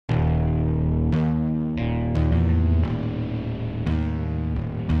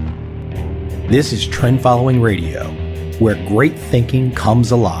This is Trend Following Radio, where great thinking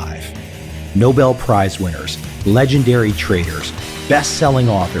comes alive. Nobel Prize winners, legendary traders, best-selling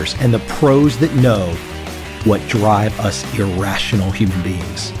authors, and the pros that know what drive us irrational human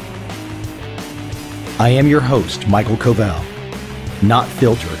beings. I am your host, Michael Covel. Not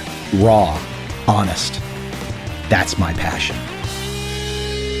filtered, raw, honest. That's my passion.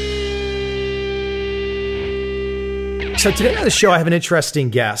 So today on the show, I have an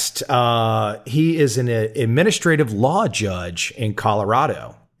interesting guest. He is an administrative law judge in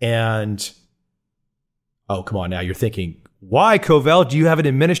Colorado. And, oh, come on now. You're thinking, why, Covel, do you have an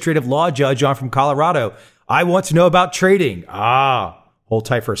administrative law judge on from Colorado? I want to know about trading. Hold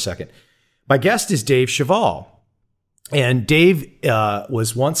tight for a second. My guest is Dave Cheval. And Dave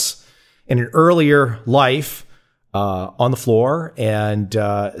was once in an earlier life on the floor and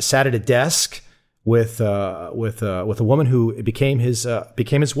sat at a desk with a woman who became his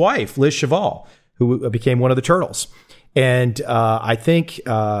wife, Liz Cheval, who became one of the Turtles. And I think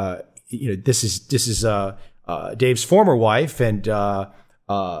this is Dave's former wife, and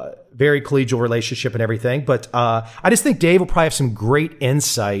very collegial relationship and everything. But I just think Dave will probably have some great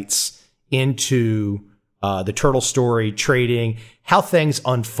insights into the Turtle story, trading, how things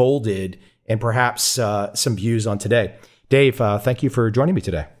unfolded, and perhaps some views on today. Dave, thank you for joining me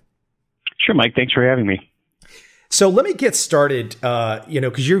today. Sure, Mike. Thanks for having me. So let me get started.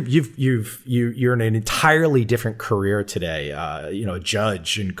 Because you're in an entirely different career today. A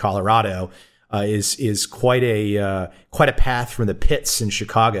judge in Colorado is quite a path from the pits in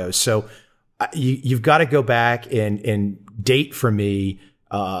Chicago. So you've got to go back and date for me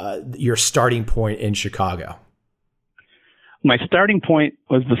your starting point in Chicago. My starting point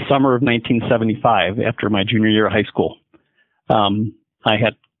was the summer of 1975, after my junior year of high school. I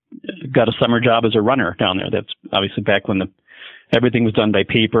had got a summer job as a runner down there. That's obviously back when everything was done by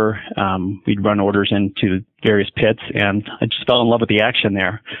paper. We'd run orders into various pits, and I just fell in love with the action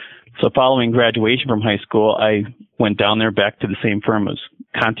there. So following graduation from high school, I went down there back to the same firm as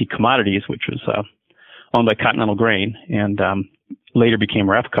Conti Commodities, which was owned by Continental Grain, and later became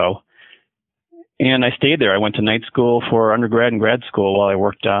Refco. And I stayed there. I went to night school for undergrad and grad school while I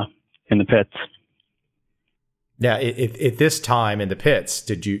worked in the pits. Now, at this time in the pits,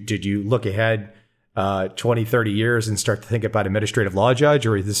 did you look ahead 20, 30 years and start to think about administrative law judge,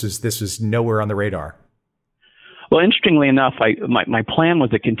 or this was nowhere on the radar? Well, interestingly enough, my plan was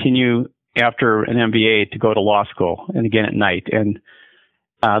to continue after an MBA to go to law school, and again at night. And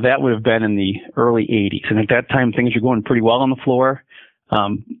that would have been in the early 80s. And at that time, things were going pretty well on the floor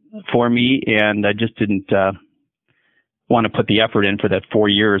for me, and I just didn't want to put the effort in for that 4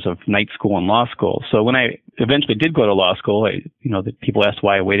 years of night school and law school. So when I eventually did go to law school, the people asked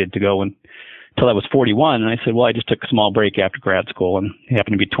why I waited to go until I was 41. And I said, well, I just took a small break after grad school, and it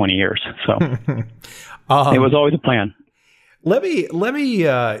happened to be 20 years. So it was always a plan. Let me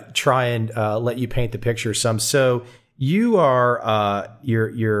try and let you paint the picture some. So you are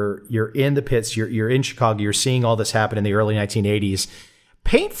you're in the pits. You're in Chicago. You're seeing all this happen in the early 1980s.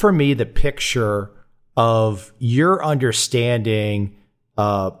 Paint for me the picture of your understanding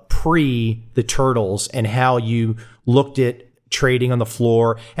pre the Turtles and how you looked at trading on the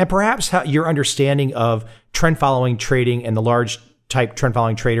floor, and perhaps how your understanding of trend following trading and the large type trend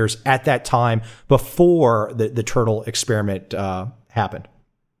following traders at that time before the Turtle experiment happened.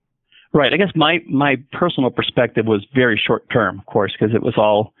 Right. I guess my personal perspective was very short term, of course, because it was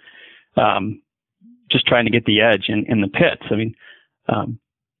all just trying to get the edge in the pits. I mean,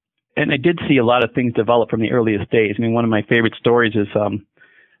 and I did see a lot of things develop from the earliest days. I mean, one of my favorite stories is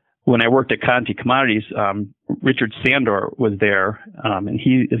when I worked at Conti Commodities, Richard Sandor was there, and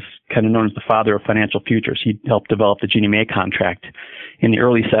he is kind of known as the father of financial futures. He helped develop the Ginnie Mae contract in the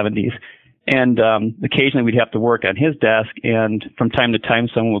early 70s. And occasionally we'd have to work on his desk, and from time to time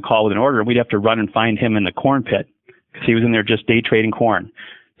someone would call with an order, and we'd have to run and find him in the corn pit because he was in there just day trading corn,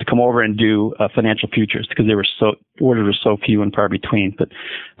 to come over and do financial futures because orders were so few and far between. But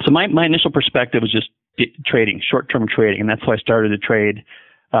so my initial perspective was just trading, short-term trading, and that's why I started to trade.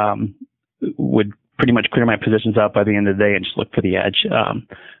 Would pretty much clear my positions out by the end of the day and just look for the edge.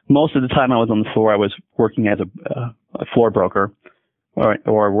 Most of the time I was on the floor, I was working as a floor broker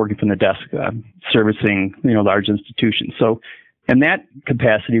or working from the desk, servicing large institutions. So in that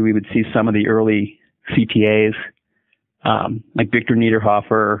capacity, we would see some of the early CTAs. Like Victor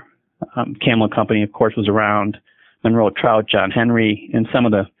Niederhofer, Camel & Company, of course, was around, Monroe Trout, John Henry, and some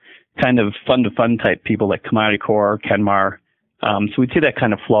of the kind of fun type people like Commodity Corps, Kenmar. So we'd see that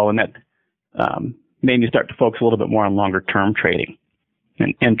kind of flow, and that made me start to focus a little bit more on longer term trading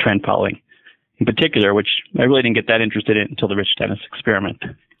and trend following in particular, which I really didn't get that interested in until the Rich Dennis experiment.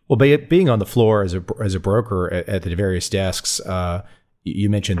 Well, being on the floor as a broker at the various desks, you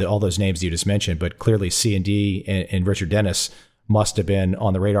mentioned all those names you just mentioned, but clearly C&D and Richard Dennis must have been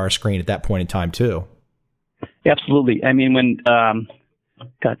on the radar screen at that point in time too. Absolutely. I mean, when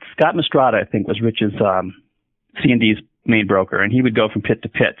Scott Mastrada, I think, was Rich's C&D's main broker, and he would go from pit to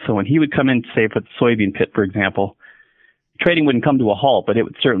pit. So when he would come in, say, for the soybean pit, for example, trading wouldn't come to a halt, but it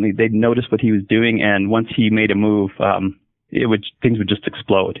would certainly, they'd notice what he was doing, and once he made a move, things would just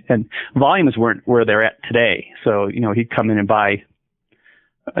explode. And volumes weren't where they're at today. So, he'd come in and buy,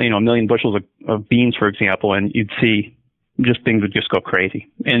 1 million bushels of beans, for example, and you'd see things would just go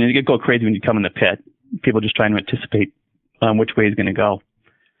crazy. And it'd go crazy when you come in the pit. People just trying to anticipate which way he's going to go.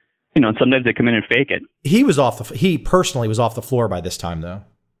 And sometimes they come in and fake it. He personally was off the floor by this time, though.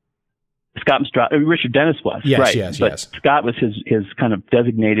 Scott Mastrada, Richard Dennis was. Yes, right. yes. Scott was his kind of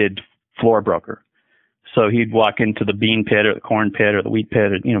designated floor broker. So he'd walk into the bean pit or the corn pit or the wheat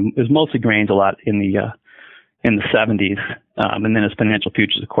pit. It was mostly grains a lot in the 70s. And then as financial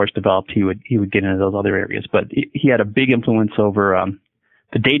futures, of course, developed, he would get into those other areas. But he had a big influence over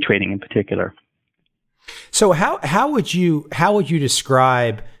the day trading in particular. So how would you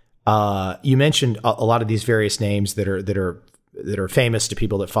describe? You mentioned a lot of these various names that are famous to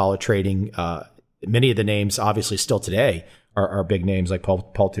people that follow trading. Many of the names, obviously, still today are big names like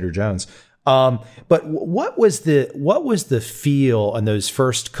Paul Tudor Jones. But what was the feel in those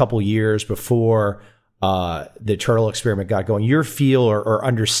first couple years before the turtle experiment got going? Your feel or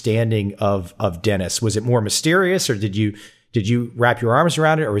understanding of Dennis, was it more mysterious, or did you wrap your arms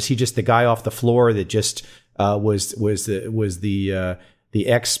around it, or was he just the guy off the floor that just was the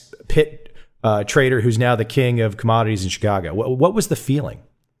ex pit trader who's now the king of commodities in Chicago? What was the feeling?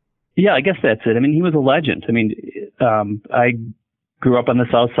 Yeah, I guess that's it. I mean, he was a legend. I mean, I grew up on the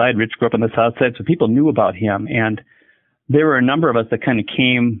South Side. Rich grew up on the South Side, so people knew about him. And there were a number of us that kind of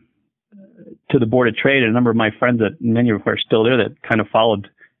came to the Board of Trade, and a number of my friends that many of who are still there that kind of followed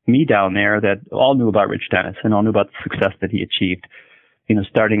me down there, that all knew about Rich Dennis and all knew about the success that he achieved.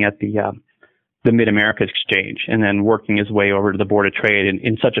 Starting at the Mid-America Exchange and then working his way over to the Board of Trade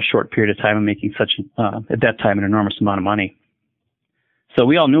in such a short period of time and making such, at that time, an enormous amount of money. So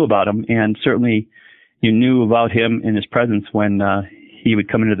we all knew about him, and certainly you knew about him in his presence when he would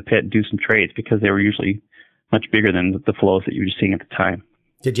come into the pit and do some trades, because they were usually much bigger than the flows that you were seeing at the time.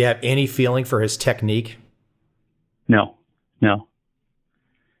 Did you have any feeling for his technique? No.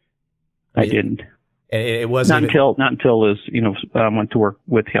 I didn't. And it wasn't not until Liz, went to work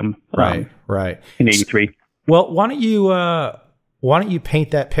with him. Right. In '83. Well, why don't you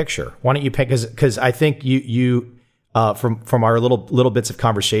paint that picture? Why don't you paint, because I think you from our little bits of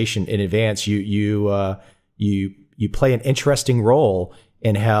conversation in advance, you play an interesting role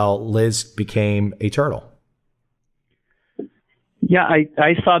in how Liz became a turtle. Yeah,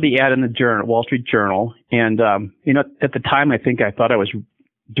 I saw the ad in the Journal, Wall Street Journal, and at the time I think I thought I was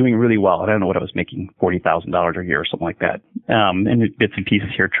doing really well. I don't know what I was making, $40,000 a year or something like that, and bits and pieces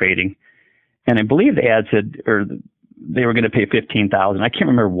here trading. And I believe the ad said, or they were going to pay $15,000. I can't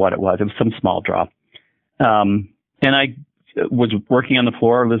remember what it was. It was some small drop. And I was working on the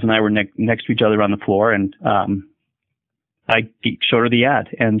floor. Liz and I were next to each other on the floor, and I showed her the ad,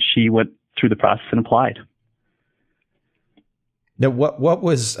 and she went through the process and applied. Now, what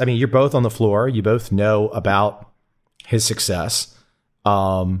was? I mean, you're both on the floor. You both know about his success.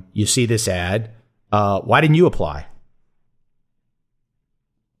 You see this ad. Why didn't you apply?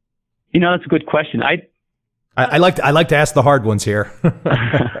 That's a good question. I like to ask the hard ones here.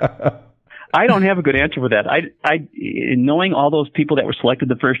 I don't have a good answer for that. Knowing all those people that were selected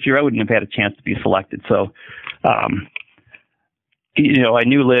the first year, I wouldn't have had a chance to be selected. So, I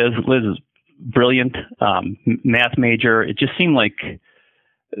knew Liz. Liz is brilliant, math major. It just seemed like,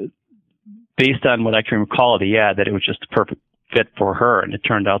 based on what I can recall of the ad, that it was just a perfect fit for her, and it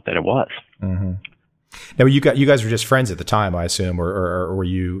turned out that it was. Mm-hmm. Now, you guys were just friends at the time, I assume, or were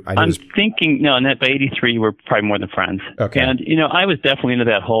you? I'm thinking, no, and by '83, we're probably more than friends. Okay. And I was definitely into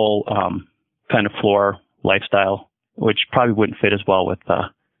that whole kind of floor lifestyle, which probably wouldn't fit as well with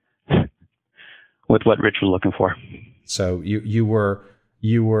what Rich was looking for. So you were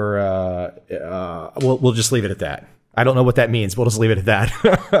we'll just leave it at that. I don't know what that means. We'll just leave it at that.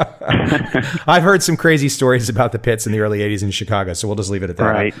 I've heard some crazy stories about the pits in the early 80s in Chicago, so we'll just leave it at that.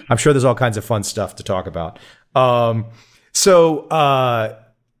 Right. I'm sure there's all kinds of fun stuff to talk about. So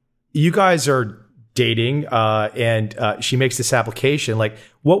you guys are dating, and she makes this application. Like,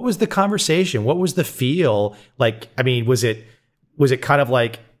 what was the conversation? What was the feel? Like, I mean, was it kind of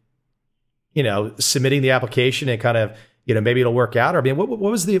like, submitting the application and kind of, maybe it'll work out? Or, I mean, what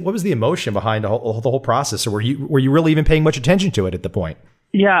was the emotion behind the whole process? Or were you really even paying much attention to it at the point?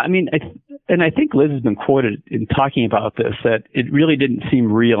 Yeah, I mean, I think Liz has been quoted in talking about this, that it really didn't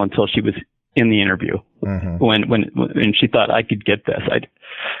seem real until she was in the interview, when she thought, I could get this.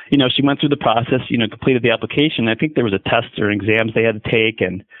 She went through the process, completed the application. I think there was a test or exams they had to take,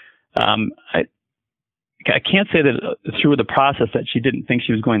 and I can't say that through the process that she didn't think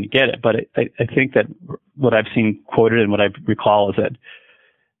she was going to get it, but I think that what I've seen quoted and what I recall is that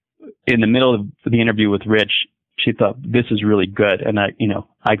in the middle of the interview with Rich, she thought, this is really good, and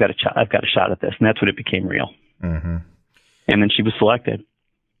I've got a shot at this, and that's when it became real. Mm-hmm. And then she was selected.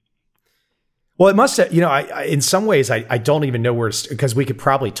 Well, it must have, in some ways, I don't even know where, because we could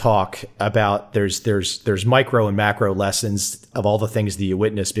probably talk about there's micro and macro lessons of all the things that you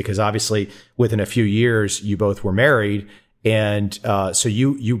witnessed, because obviously within a few years you both were married. And so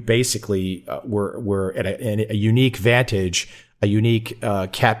you basically were at a unique vantage, a unique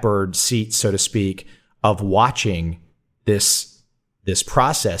catbird seat, so to speak, of watching this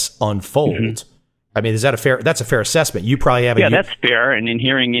process unfold. Mm-hmm. I mean, that's a fair assessment. You probably have that's fair. And in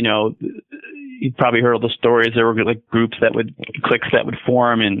hearing, you probably heard all the stories. There were like cliques that would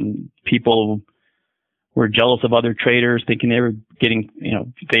form, and people were jealous of other traders, thinking they were getting,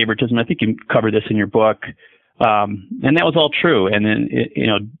 favoritism. I think you covered this in your book. And that was all true. And then,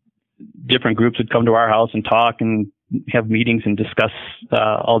 different groups would come to our house and talk and have meetings and discuss,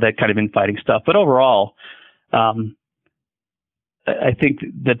 all that kind of infighting stuff. But overall, I think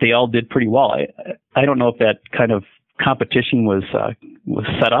that they all did pretty well. I don't know if that kind of competition was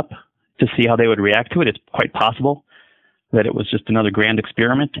set up to see how they would react to it. It's quite possible that it was just another grand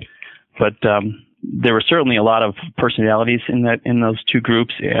experiment, but there were certainly a lot of personalities in those two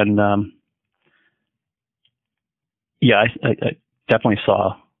groups, and I definitely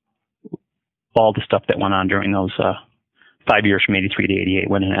saw all the stuff that went on during those 5 years from 83 to 88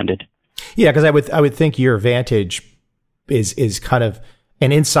 when it ended. Yeah, because I would think your vantage is kind of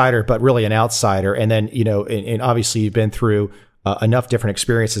an insider, but really an outsider, and then and obviously you've been through enough different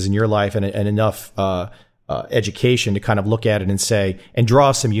experiences in your life and enough education to kind of look at it and say, and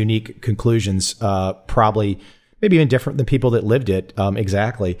draw some unique conclusions, probably maybe even different than people that lived it.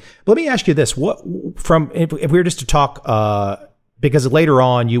 Exactly. But let me ask you this: if we were just to talk, because later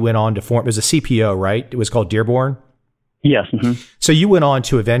on you went on to form, it was a CPO, right? It was called Dearborn. Yes. Mm-hmm. So you went on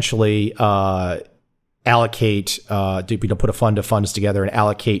to eventually allocate, put a fund of funds together and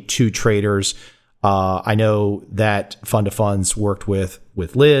allocate two traders. I know that fund of funds worked with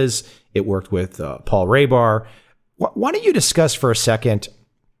Liz. It worked with Paul Raybar. Why don't you discuss for a second,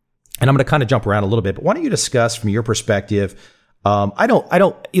 and I'm going to kind of jump around a little bit, but why don't you discuss from your perspective?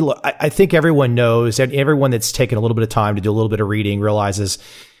 I think everyone knows, and everyone that's taken a little bit of time to do a little bit of reading realizes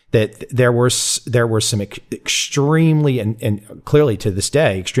that there were some extremely and clearly to this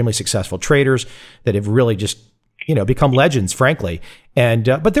day extremely successful traders that have really just become legends, frankly. And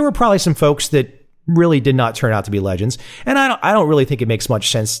but there were probably some folks that really did not turn out to be legends. And I don't really think it makes much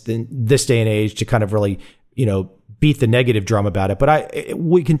sense in this day and age to kind of really, beat the negative drum about it. But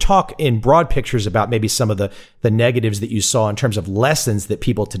we can talk in broad pictures about maybe some of the negatives that you saw in terms of lessons that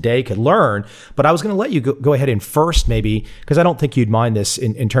people today could learn. But I was going to let you go ahead and first, maybe, because I don't think you'd mind this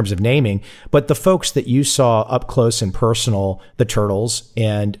in terms of naming, but the folks that you saw up close and personal, the Turtles,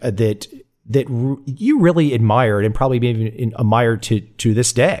 and that you really admired and probably even admired to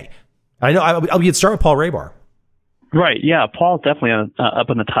this day. I know I'll start with Paul Raybar. Right. Yeah. Paul's definitely up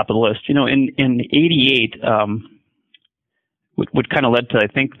on the top of the list. In 88, what kind of led to, I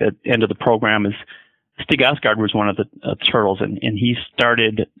think, the end of the program is Stig Eckhardt was one of the Turtles, and he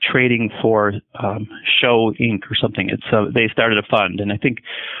started trading for Show Inc. or something. They started a fund. And I think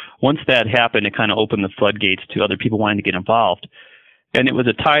once that happened, it kind of opened the floodgates to other people wanting to get involved. And it was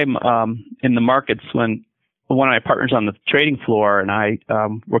a time in the markets when one of my partners on the trading floor and I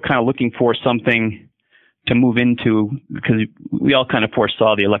were kind of looking for something to move into, because we all kind of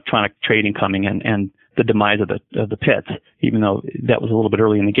foresaw the electronic trading coming and the demise of the pits, even though that was a little bit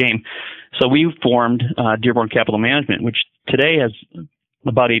early in the game. So we formed Dearborn Capital Management, which today has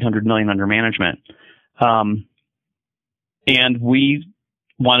about $800 million under management. And we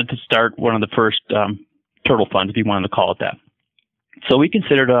wanted to start one of the first turtle funds, if you wanted to call it that. So we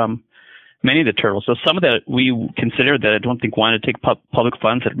considered many of the turtles. So some of that we considered that I don't think wanted to take public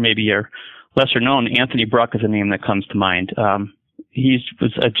funds that maybe are lesser known. Anthony Bruck is a name that comes to mind. I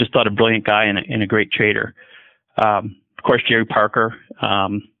just thought a brilliant guy and a great trader. Of course, Jerry Parker,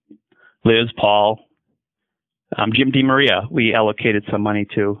 Liz, Paul, Jim DeMaria. We allocated some money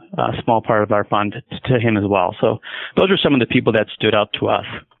to a small part of our fund to him as well. So those are some of the people that stood out to us.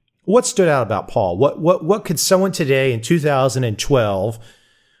 What stood out about Paul? What could someone today in 2012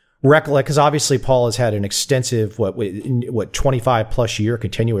 recollect, because obviously Paul has had an extensive, 25 plus year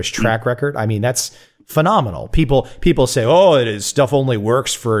continuous track record. I mean, that's phenomenal. People say, oh, it is stuff only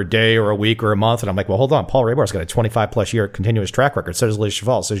works for a day or a week or a month. And I'm like, well, hold on. Paul Rabor's got a 25 plus year continuous track record. So does Liz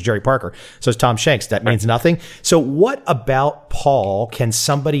Cheval. So does Jerry Parker. So does Tom Shanks. That means nothing. So what about Paul can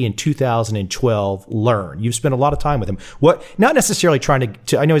somebody in 2012 learn? You've spent a lot of time with him. What, not necessarily trying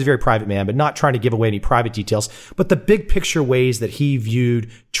to I know he's a very private man, but not trying to give away any private details, but the big picture ways that he viewed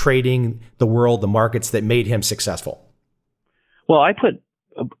trading, the world, the markets that made him successful. Well, I put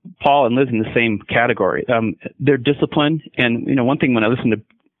Paul and Liz in the same category. They're disciplined. And, one thing when I listened to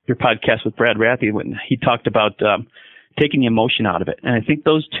your podcast with Brad Rathie, when he talked about taking the emotion out of it. And I think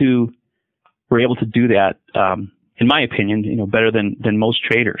those two were able to do that, in my opinion, better than most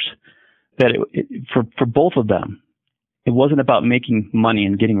traders. That for both of them, it wasn't about making money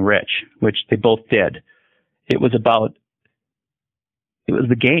and getting rich, which they both did. It was the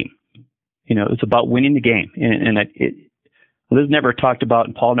game. It was about winning the game. And Liz never talked about,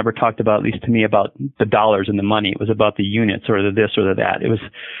 and Paul never talked about, at least to me, about the dollars and the money. It was about the units or the this or the that. It was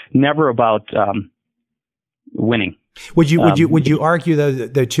never about winning. Would you argue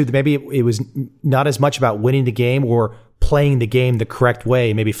though too that maybe it was not as much about winning the game or playing the game the correct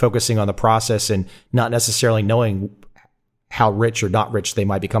way, maybe focusing on the process and not necessarily knowing how rich or not rich they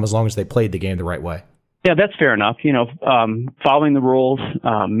might become as long as they played the game the right way? Yeah, that's fair enough. Following the rules,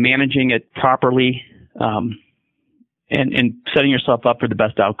 managing it properly. And setting yourself up for the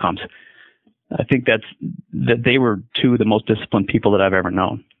best outcomes. I think that they were two of the most disciplined people that I've ever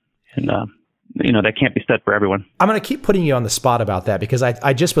known. And, that can't be said for everyone. I'm going to keep putting you on the spot about that because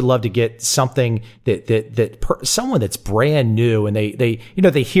I just would love to get something someone that's brand new and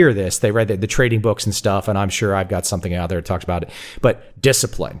they hear this, they read the trading books and stuff, and I'm sure I've got something out there that talks about it, but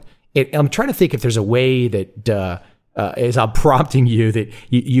discipline. I'm trying to think if there's a way that, as I'm prompting you, that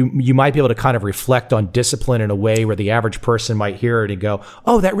you might be able to kind of reflect on discipline in a way where the average person might hear it and go,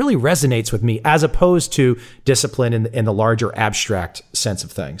 oh, that really resonates with me, as opposed to discipline in the larger abstract sense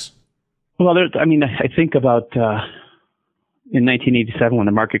of things. Well, I think about in 1987 when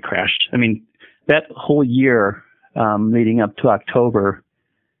the market crashed. I mean, that whole year leading up to October,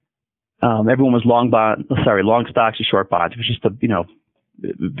 everyone was long stocks and short bonds. It was just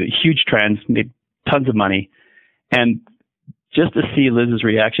the huge trends, made tons of money. And just to see Liz's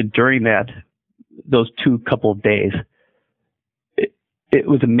reaction during those couple of days, it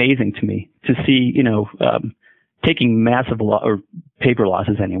was amazing to me to see, taking massive paper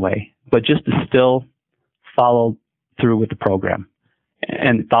losses anyway, but just to still follow through with the program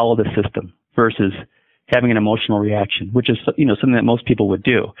and follow the system versus having an emotional reaction, which is, something that most people would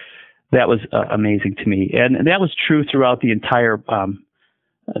do. That was amazing to me. And that was true throughout the entire,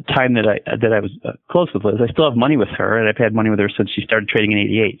 time that I was close with Liz. I still have money with her, and I've had money with her since she started trading in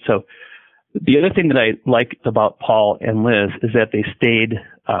 '88. So the other thing that I like about Paul and Liz is that they stayed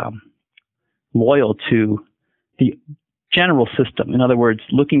loyal to the general system. In other words,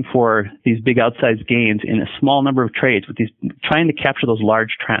 looking for these big outsized gains in a small number of trades, trying to capture those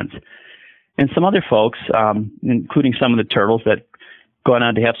large trends. And some other folks, including some of the turtles that gone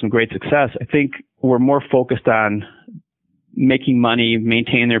on to have some great success, I think were more focused on making money,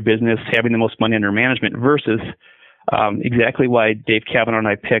 maintaining their business, having the most money under management versus exactly why Dave Cavanaugh and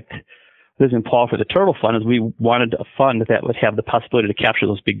I picked Liz and Paul for the Turtle Fund is we wanted a fund that would have the possibility to capture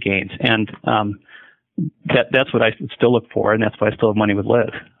those big gains. And that's what I still look for, and that's why I still have money with Liz.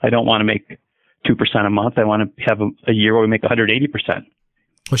 I don't want to make 2% a month. I want to have a year where we make 180%.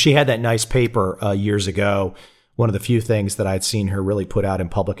 Well, she had that nice paper years ago, one of the few things that I'd seen her really put out in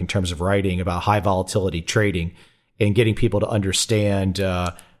public in terms of writing about high volatility trading and getting people to understand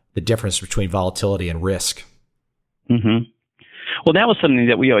the difference between volatility and risk. Mm-hmm. Well, that was something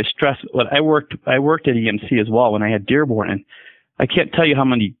that we always stressed. When I worked at EMC as well when I had Dearborn, and I can't tell you how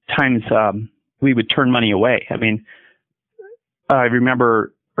many times we would turn money away. I mean, I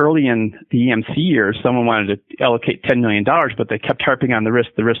remember early in the EMC years, someone wanted to allocate $10 million, but they kept harping on the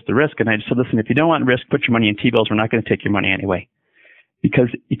risk. And I just said, listen, if you don't want risk, put your money in T-bills. We're not going to take your money anyway. Because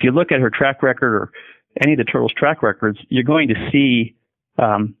if you look at her track record or any of the Turtles' track records, you're going to see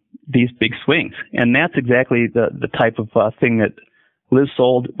these big swings. And that's exactly the type of thing that Liz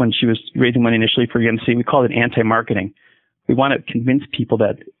sold when she was raising money initially for EMC. We call it anti-marketing. We want to convince people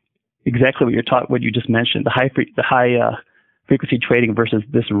that exactly what you just mentioned, the high frequency trading versus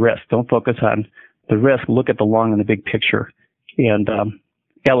this risk. Don't focus on the risk. Look at the long and the big picture, and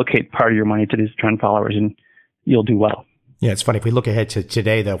allocate part of your money to these trend followers, and you'll do well. Yeah, it's funny. If we look ahead to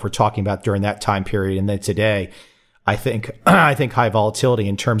today, though, if we're talking about during that time period and then today, I think high volatility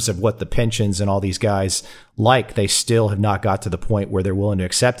in terms of what the pensions and all these guys like, they still have not got to the point where they're willing to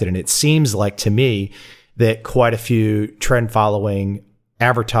accept it. And it seems like to me that quite a few trend following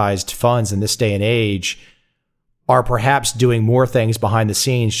advertised funds in this day and age are perhaps doing more things behind the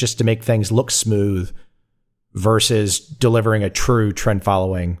scenes just to make things look smooth versus delivering a true trend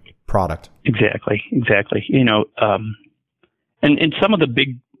following product. Exactly. And some of the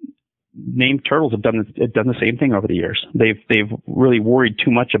big name turtles have done the same thing over the years. They've really worried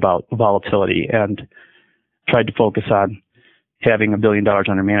too much about volatility and tried to focus on having $1 billion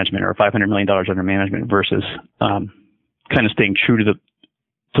under management or $500 million under management versus kind of staying true to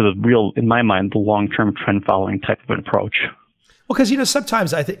the real, in my mind, the long-term trend following type of an approach. Well, because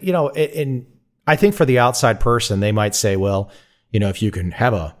sometimes I think I think for the outside person, they might say, well, if you can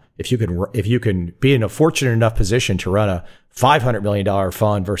be in a fortunate enough position to run a $500 million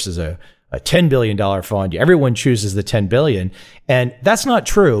fund versus a $10 billion fund, everyone chooses the $10 billion. And that's not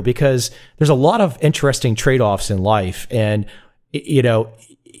true, because there's a lot of interesting trade-offs in life. And, you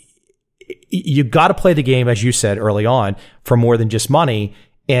got to play the game, as you said early on, for more than just money.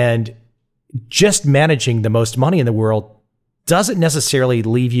 And just managing the most money in the world doesn't necessarily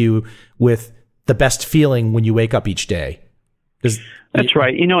leave you with the best feeling when you wake up each day. That's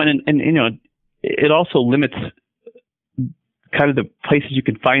right. And it also limits kind of the places you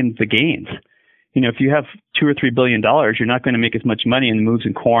can find the gains. If you have $2 or $3 billion, you're not going to make as much money in the moves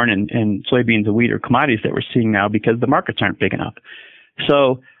in corn and soybeans and wheat or commodities that we're seeing now, because the markets aren't big enough.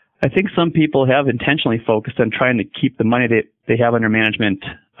 So I think some people have intentionally focused on trying to keep the money that they have under management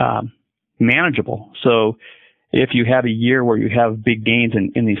manageable. So if you have a year where you have big gains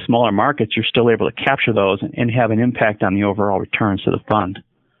in these smaller markets, you're still able to capture those and have an impact on the overall returns to the fund.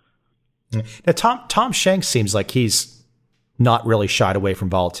 Now, Tom Shanks seems like he's not really shied away from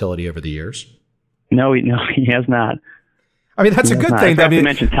volatility over the years. No, he has not. I mean, that's a good thing. I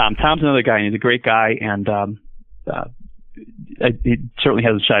mentioned Tom. Tom's another guy, and he's a great guy, and he certainly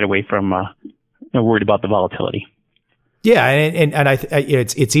hasn't shied away from worried about the volatility. Yeah, and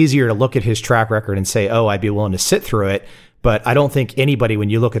it's easier to look at his track record and say, oh, I'd be willing to sit through it. But I don't think anybody, when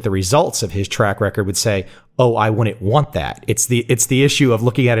you look at the results of his track record, would say, oh, I wouldn't want that. It's the issue of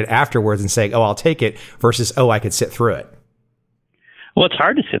looking at it afterwards and saying, oh, I'll take it, versus, oh, I could sit through it. Well, it's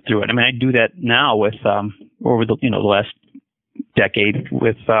hard to sit through it. I mean, I do that now with over the last decade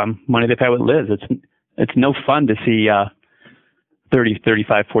with money they've had with Liz. It's no fun to see 30,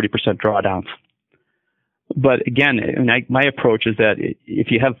 35, 40% drawdowns. But again, my approach is that if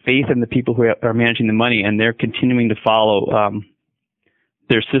you have faith in the people who are managing the money and they're continuing to follow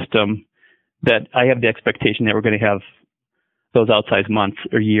their system, that I have the expectation that we're going to have those outsized months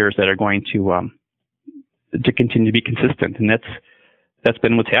or years that are going to continue to be consistent, and that's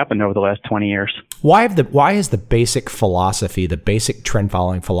been what's happened over the last 20 years. Why is the basic philosophy, the basic trend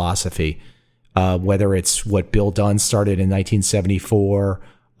following philosophy, whether it's what Bill Dunn started in 1974,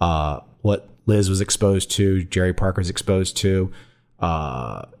 what Liz was exposed to, Jerry Parker's exposed to,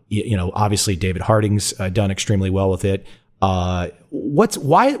 obviously David Harding's done extremely well with it.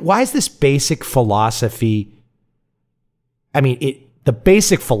 Why is this basic philosophy? I mean, the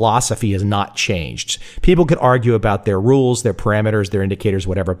basic philosophy has not changed. People could argue about their rules, their parameters, their indicators,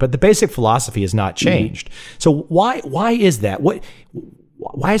 whatever, but the basic philosophy has not changed. Mm-hmm. So why is that?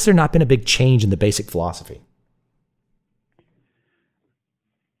 Why has there not been a big change in the basic philosophy?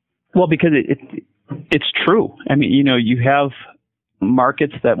 Well, because it's true. I mean, you have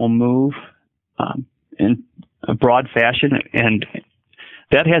markets that will move in a broad fashion, and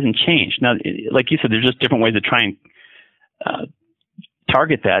that hasn't changed. Now, like you said, there's just different ways to try and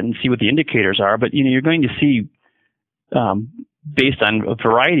target that and see what the indicators are. But you're going to see, based on a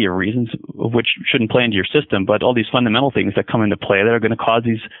variety of reasons, of which shouldn't play into your system, but all these fundamental things that come into play that are going to cause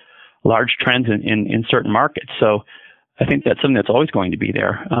these large trends in certain markets. So I think that's something that's always going to be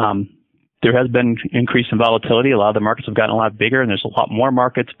there. There has been increase in volatility. A lot of the markets have gotten a lot bigger, and there's a lot more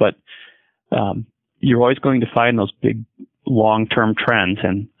markets, but you're always going to find those big long-term trends,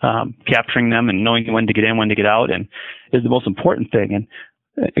 and capturing them and knowing when to get in, when to get out, and is the most important thing.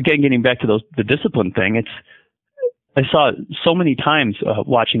 And again, getting back to the discipline thing, I saw so many times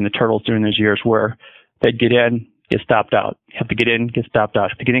watching the turtles during those years where they'd get in, get stopped out. You have to get in, get stopped out.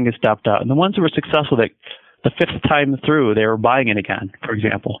 Have to get in, get stopped out. And the ones who were successful, that the fifth time through, they were buying it again, for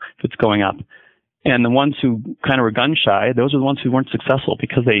example, if it's going up. And the ones who kind of were gun shy, those are the ones who weren't successful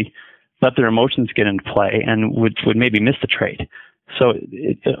because they let their emotions get into play and would maybe miss the trade. So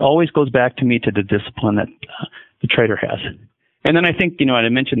it always goes back to me to the discipline that the trader has. And then I think, I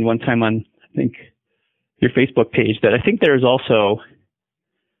mentioned one time on, I think, your Facebook page that I think there's also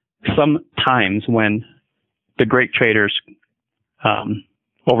some times when the great traders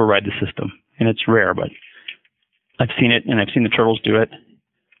override the system, and it's rare, but I've seen it, and I've seen the turtles do it.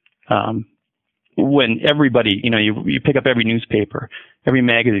 When everybody, you pick up every newspaper, every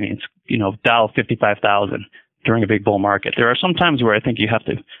magazine, it's, Dow 55,000 during a big bull market. There are some times where I think you have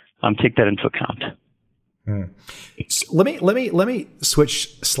to take that into account. So let me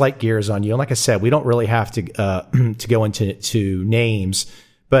switch slight gears on you. And like I said, we don't really have to go into names,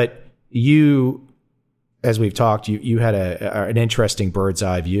 but you, as we've talked, you had an interesting bird's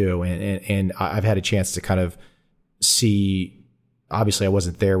eye view, and I've had a chance to kind of see. Obviously, I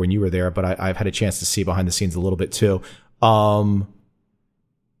wasn't there when you were there, but I've had a chance to see behind the scenes a little bit too. What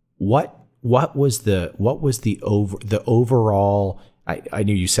was the overall? I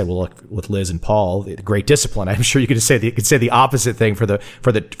knew you said, well, look, with Liz and Paul, the great discipline. I'm sure you could say the opposite thing for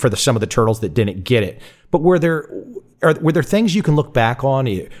some of the turtles that didn't get it. But were there things you can look back on,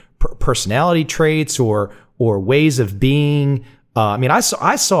 personality traits or ways of being? I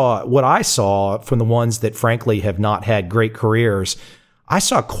saw what I saw from the ones that frankly have not had great careers. I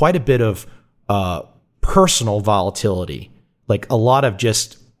saw quite a bit of personal volatility, like a lot of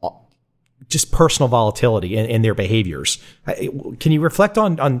just personal volatility in their behaviors. Can you reflect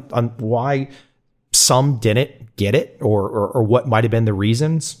on why some didn't get it, or what might have been the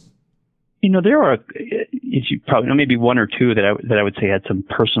reasons? There are, as you probably know, maybe one or two that I would say had some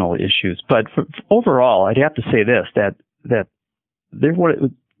personal issues, but overall, I'd have to say this, that they're one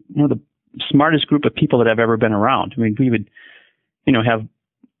of the smartest group of people that I've ever been around. I mean, we would, have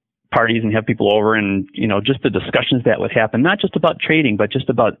parties and have people over, and, just the discussions that would happen, not just about trading, but just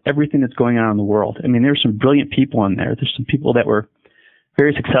about everything that's going on in the world. I mean, there's some brilliant people in there. There's some people that were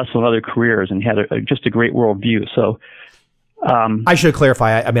very successful in other careers and had just a great worldview. So, I should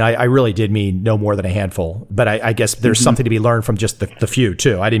clarify. I really did mean no more than a handful, but I guess there's something to be learned from just the few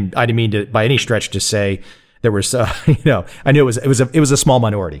too. I didn't mean to by any stretch to say there was, I knew it was a small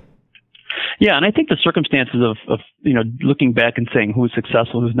minority. Yeah, and I think the circumstances of looking back and saying who's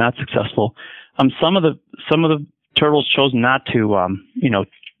successful, who's not successful. Some of the turtles chose not to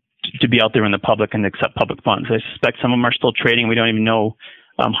to be out there in the public and accept public funds. I suspect some of them are still trading. We don't even know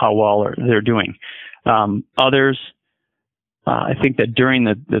how well they're doing. Others, I think that during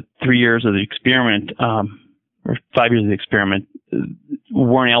the 3 years of the experiment, or 5 years of the experiment,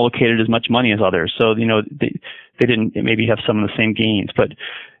 weren't allocated as much money as others. So, they didn't maybe have some of the same gains. But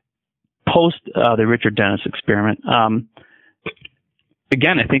post the Richard Dennis experiment,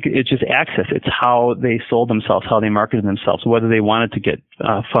 again, I think it's just access. It's how they sold themselves, how they marketed themselves, whether they wanted to get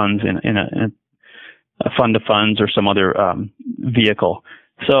funds in a fund of funds or some other vehicle.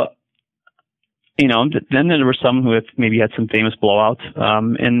 So, then there were some who maybe had some famous blowouts,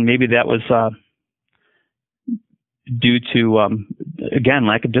 and maybe that was due to, again,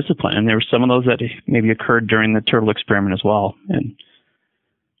 lack of discipline. And there were some of those that maybe occurred during the turtle experiment as well. And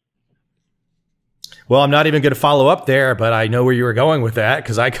well, I'm not even going to follow up there, but I know where you were going with that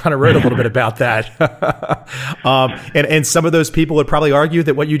because I kind of wrote a little bit about that. And some of those people would probably argue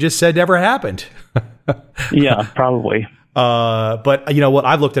that what you just said never happened. Yeah, probably. But you know what?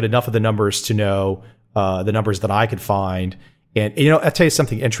 I've looked at enough of the numbers to know the numbers that I could find. And, I'll tell you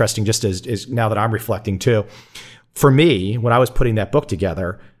something interesting just as now that I'm reflecting too. For me, when I was putting that book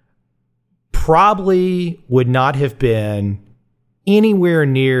together, probably would not have been anywhere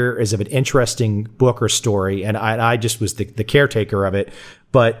near as of an interesting book or story. And I just was the caretaker of it.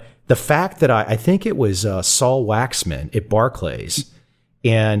 But the fact that I think it was Saul Waxman at Barclays,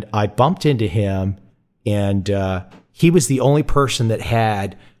 and I bumped into him, and he was the only person that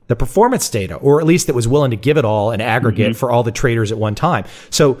had the performance data, or at least that was willing to give it all in aggregate for all the traders at one time.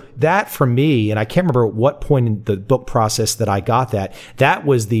 So that for me, and I can't remember at what point in the book process that I got that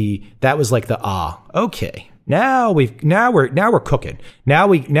was like okay. Now we're cooking. Now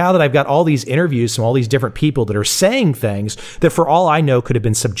that I've got all these interviews from all these different people that are saying things that for all I know could have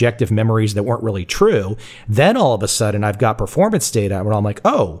been subjective memories that weren't really true. Then all of a sudden I've got performance data and I'm like,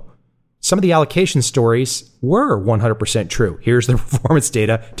 oh, some of the allocation stories were 100% true. Here's the performance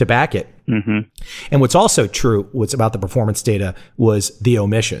data to back it. And what's also true, what's about the performance data was the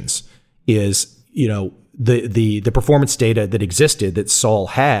omissions is, the performance data that existed that Saul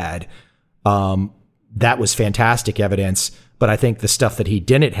had, that was fantastic evidence. But I think the stuff that he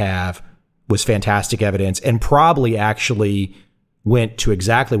didn't have was fantastic evidence and probably actually went to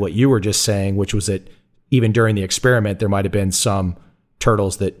exactly what you were just saying, which was that even during the experiment, there might have been some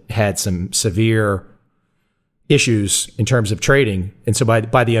turtles that had some severe issues in terms of trading. And so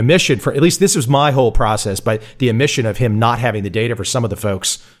by the omission, for at least this was my whole process, by the omission of him not having the data for some of the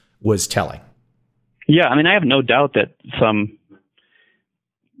folks was telling. Yeah, I mean, I have no doubt that some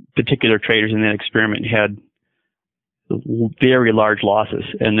particular traders in that experiment had very large losses,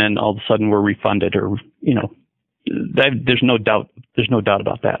 and then all of a sudden we're refunded, or there's no doubt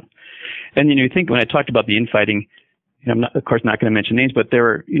about that. And you think, when I talked about the infighting, I'm not, of course, not going to mention names, but there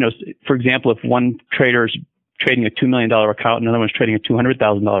were, for example, if one trader's trading a $2 million account and another one's trading a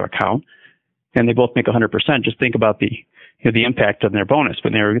 $200,000 account, and they both make 100%, just think about the impact on their bonus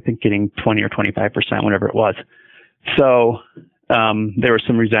when they were getting 20 or 25%, whatever it was. So there was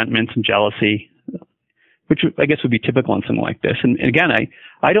some resentment, some jealousy, which I guess would be typical in something like this. And again,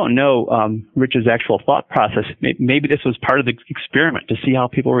 I don't know Rich's actual thought process. Maybe this was part of the experiment to see how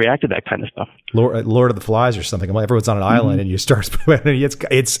people react to that kind of stuff. Lord of the Flies or something. Everyone's on an island and you start.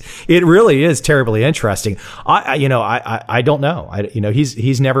 It really is terribly interesting. I don't know.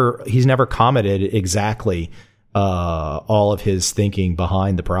 He's never commented exactly all of his thinking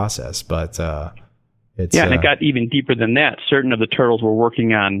behind the process, but it's and it got even deeper than that. Certain of the turtles were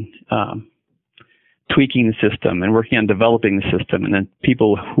working on tweaking the system and working on developing the system, and then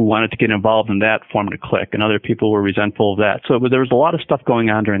people who wanted to get involved in that formed a clique, and other people were resentful of that. So there was a lot of stuff going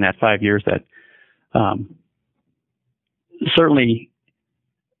on during that 5 years that certainly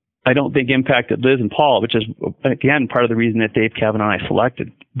I don't think impacted Liz and Paul, which is, again, part of the reason that Dave Kavanaugh and I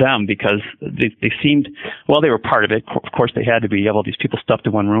selected them, because they seemed, well, they were part of it. Of course, they had to be. You have all these people stuffed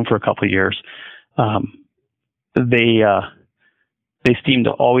in one room for a couple of years. They seemed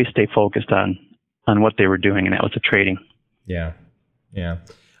to always stay focused on what they were doing, and that was the trading. Yeah.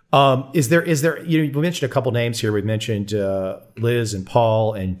 Is there? We mentioned a couple names here. We mentioned Liz and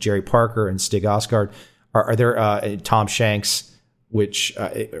Paul and Jerry Parker and Stig Osgard. Are there Tom Shanks, which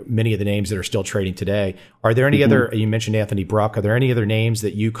many of the names that are still trading today? Are there any other? You mentioned Anthony Bruck. Are there any other names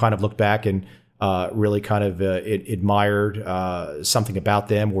that you kind of look back and really kind of admired something about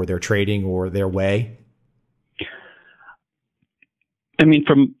them, or their trading, or their way? I mean,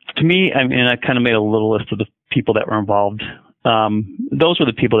 to me, I kind of made a little list of the people that were involved. Those were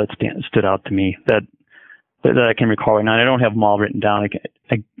the people that stood out to me that I can recall right now. I don't have them all written down.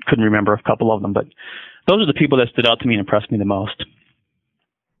 I couldn't remember a couple of them, but those are the people that stood out to me and impressed me the most.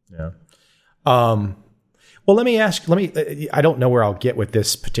 Yeah. Well, let me. I don't know where I'll get with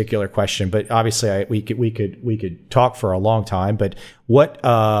this particular question, but obviously we could talk for a long time. But what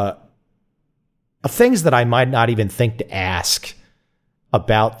things that I might not even think to ask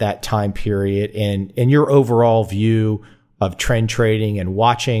about that time period, and your overall view of trend trading, and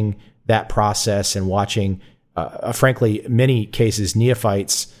watching that process, and watching, frankly, many cases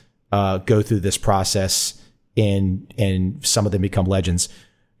neophytes go through this process, and some of them become legends.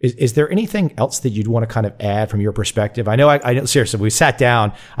 Is there anything else that you'd want to kind of add from your perspective? I know seriously, if we sat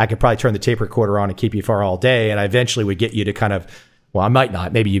down, I could probably turn the tape recorder on and keep you for all day, and I eventually would get you to kind of, well, I might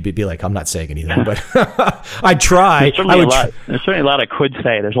not. Maybe you'd be like, I'm not saying anything, but I'd try. There's certainly a lot I could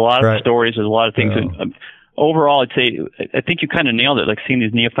say. There's a lot of stories. There's a lot of things. And, overall, I'd say, I think you kind of nailed it, like seeing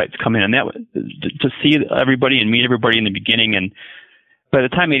these neophytes come in, and that to see everybody and meet everybody in the beginning. And by the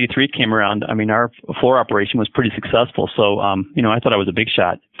time 83 came around, I mean, our floor operation was pretty successful. So, I thought I was a big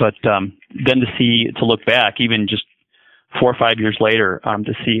shot. But then to look back, even just 4 or 5 years later,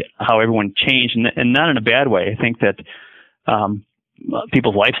 to see how everyone changed, and not in a bad way. I think that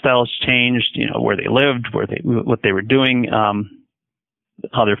people's lifestyles changed, where they lived, what they were doing,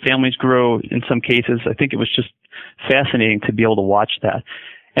 how their families grew in some cases. I think it was just fascinating to be able to watch that.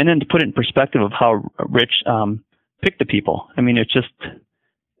 And then to put it in perspective of how Rich picked the people. I mean, it's just,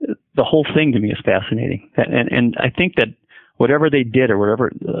 the whole thing to me is fascinating. And I think that whatever they did, or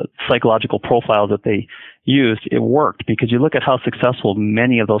whatever psychological profiles that they used, it worked, because you look at how successful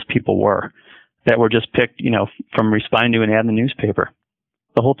many of those people were that were just picked, from responding to an ad in the newspaper.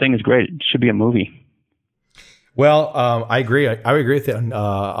 The whole thing is great. It should be a movie. Well, I agree. I agree with it.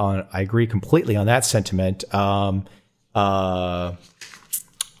 I agree completely on that sentiment. I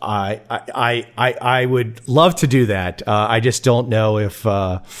would love to do that. I just don't know if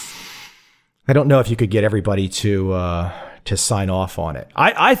you could get everybody to sign off on it.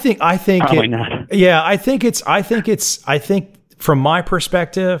 I think probably not. Yeah, I think from my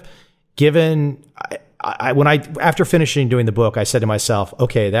perspective, given after finishing doing the book, I said to myself,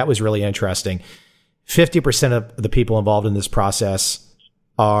 okay, that was really interesting. 50% of the people involved in this process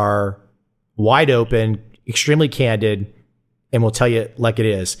are wide open, extremely candid, and will tell you like it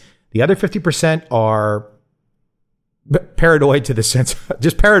is. The other 50% are paranoid, to the sense,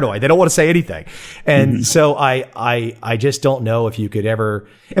 just paranoid. They don't want to say anything. And so I just don't know if you could ever,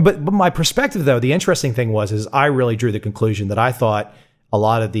 but my perspective, though, the interesting thing is I really drew the conclusion that I thought a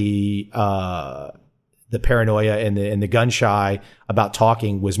lot of the paranoia and the gun shy about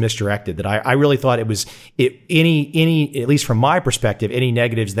talking was misdirected. That I really thought it was any, at least from my perspective, any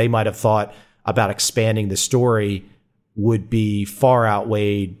negatives they might have thought about expanding the story would be far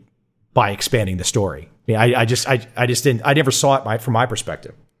outweighed by expanding the story. I mean, I just didn't. I never saw it from my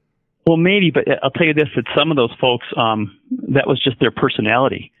perspective. Well, maybe, but I'll tell you this: that some of those folks, that was just their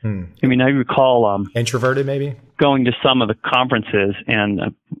personality. I mean, I recall introverted, maybe going to some of the conferences, and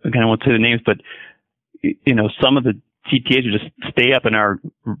again, I won't say the names, but some of the CTAs would just stay up in our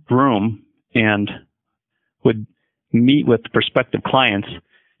room and would meet with prospective clients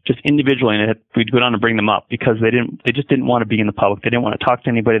just individually, and we'd go down and bring them up because they just didn't want to be in the public. They didn't want to talk to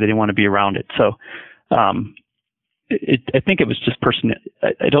anybody. They didn't want to be around it. So, I think it was just personal.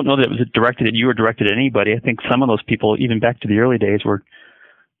 I don't know that it was directed at you or directed at anybody. I think some of those people, even back to the early days, were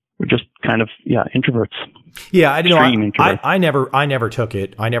just kind of introverts. Yeah, I never took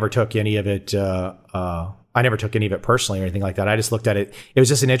it. I never took any of it. I never took any of it personally or anything like that. I just looked at it. It was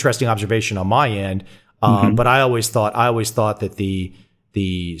just an interesting observation on my end. But I always thought that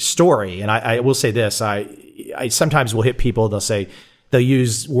the story, and I will say this, I sometimes will hit people. They'll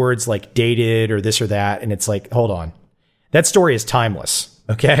use words like dated or this or that, and it's like, hold on. That story is timeless,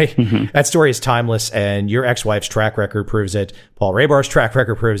 okay? That story is timeless, and your ex-wife's track record proves it. Paul Rabar's track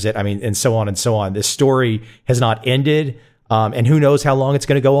record proves it. I mean, and so on and so on. This story has not ended, and who knows how long it's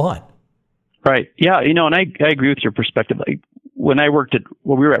going to go on. Right. Yeah, and I agree with your perspective. Like, when we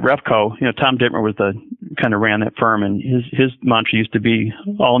were at Refco, Tom Dittmer was kind of ran that firm, and his mantra used to be,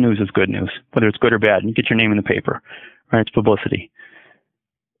 all news is good news, whether it's good or bad, and you get your name in the paper, right? It's publicity.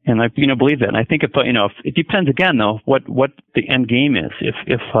 And I, believe that. And I think if it depends again though, what the end game is.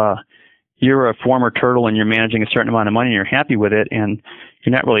 If you're a former turtle and you're managing a certain amount of money and you're happy with it and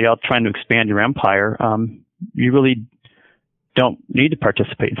you're not really out trying to expand your empire, you really don't need to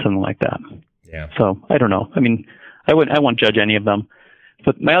participate in something like that. Yeah. So I don't know. I mean, I won't judge any of them.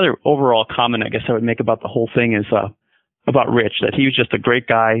 But my other overall comment, I guess I would make about the whole thing is, about Rich, that he was just a great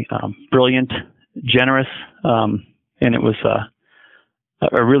guy, brilliant, generous, and it was,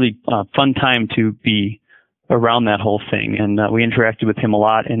 a really fun time to be around that whole thing. And we interacted with him a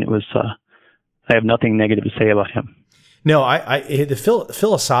lot, and it was, I have nothing negative to say about him. No,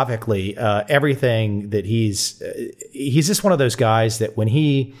 philosophically, everything that he's just one of those guys that when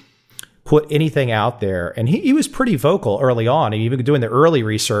he put anything out there, and he was pretty vocal early on, and even doing the early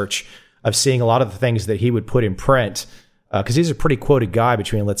research of seeing a lot of the things that he would put in print, because he's a pretty quoted guy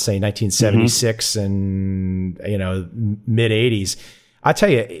between, let's say, 1976 and mid 80s. I tell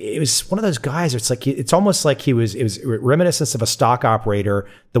you, it was one of those guys. It's almost like it was reminiscence of a stock operator.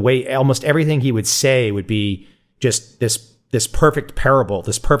 The way almost everything he would say would be just this perfect parable,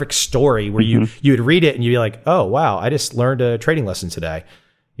 this perfect story where you would read it and you'd be like, oh wow, I just learned a trading lesson today.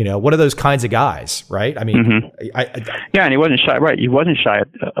 One of those kinds of guys, right? I mean, yeah, and he wasn't shy, right? He wasn't shy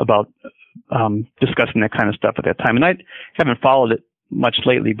about discussing that kind of stuff at that time. And I haven't followed it much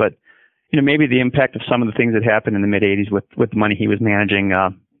lately, but maybe the impact of some of the things that happened in the mid '80s with the money he was managing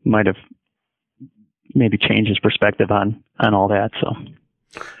might have maybe changed his perspective on all that. So,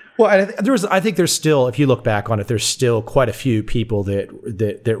 well, I think there's still, if you look back on it, there's still quite a few people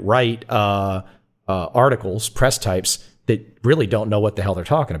that write articles, press types, that really don't know what the hell they're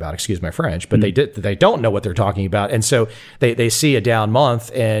talking about. Excuse my French, but they don't know what they're talking about, and so they see a down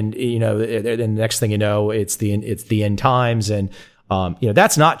month, and the next thing you know, it's the end times, and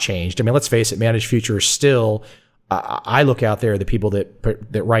that's not changed. I mean, let's face it, managed futures still. I look out there, the people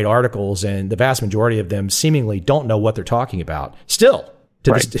that write articles, and the vast majority of them seemingly don't know what they're talking about. Still,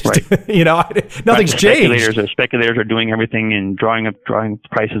 nothing's changed. Speculators are doing everything and drawing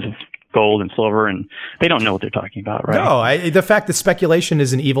prices of gold and silver, and they don't know what they're talking about, right? No, the fact that speculation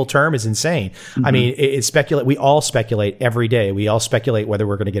is an evil term is insane. I mean, we all speculate every day. We all speculate whether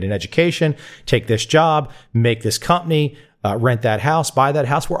we're going to get an education, take this job, make this company, rent that house, buy that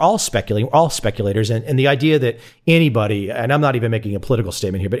house. We're all speculating. We're all speculators. And the idea that anybody, and I'm not even making a political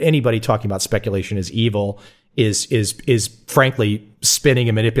statement here, but anybody talking about speculation is evil is frankly spinning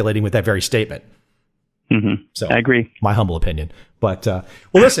and manipulating with that very statement. So I agree. My humble opinion. But well,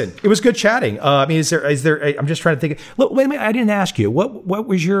 listen, it was good chatting. I mean, is there? I'm just trying to think. Look, wait a minute. I didn't ask you. What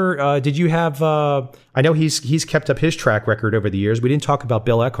was your? Did you have? I know he's kept up his track record over the years. We didn't talk about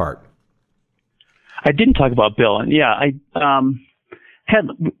Bill Eckhardt. I didn't talk about Bill, and yeah, I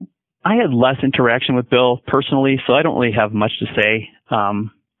had less interaction with Bill personally, so I don't really have much to say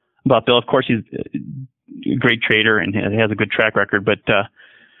about Bill. Of course, he's a great trader and has a good track record, but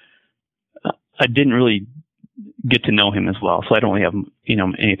I didn't really get to know him as well, so I don't really have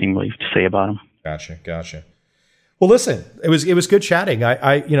anything really to say about him. Gotcha. Well, listen, it was good chatting.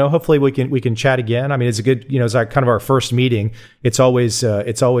 I hopefully we can chat again. I mean, it's a good, it's kind of our first meeting. It's always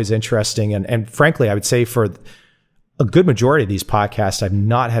interesting, and frankly, I would say for a good majority of these podcasts, I've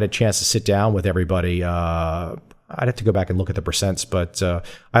not had a chance to sit down with everybody. I'd have to go back and look at the percents, but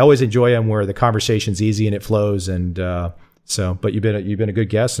I always enjoy them where the conversation's easy and it flows. And but you've been a good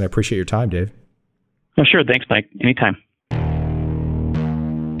guest, and I appreciate your time, Dave. Oh, sure. Thanks, Mike. Anytime.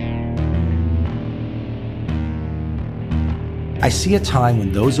 I see a time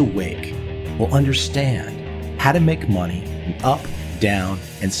when those awake will understand how to make money in up, down,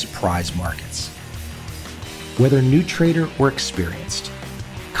 and surprise markets. Whether new trader or experienced,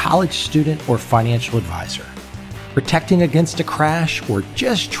 college student or financial advisor, protecting against a crash or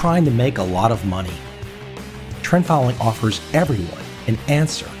just trying to make a lot of money, trend following offers everyone an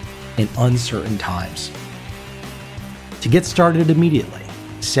answer in uncertain times. To get started immediately,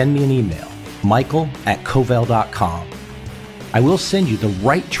 send me an email, michael@covel.com. I will send you the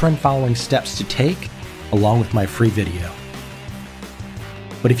right trend following steps to take along with my free video.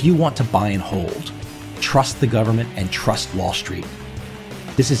 But if you want to buy and hold, trust the government and trust Wall Street,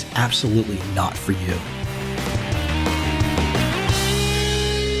 this is absolutely not for you.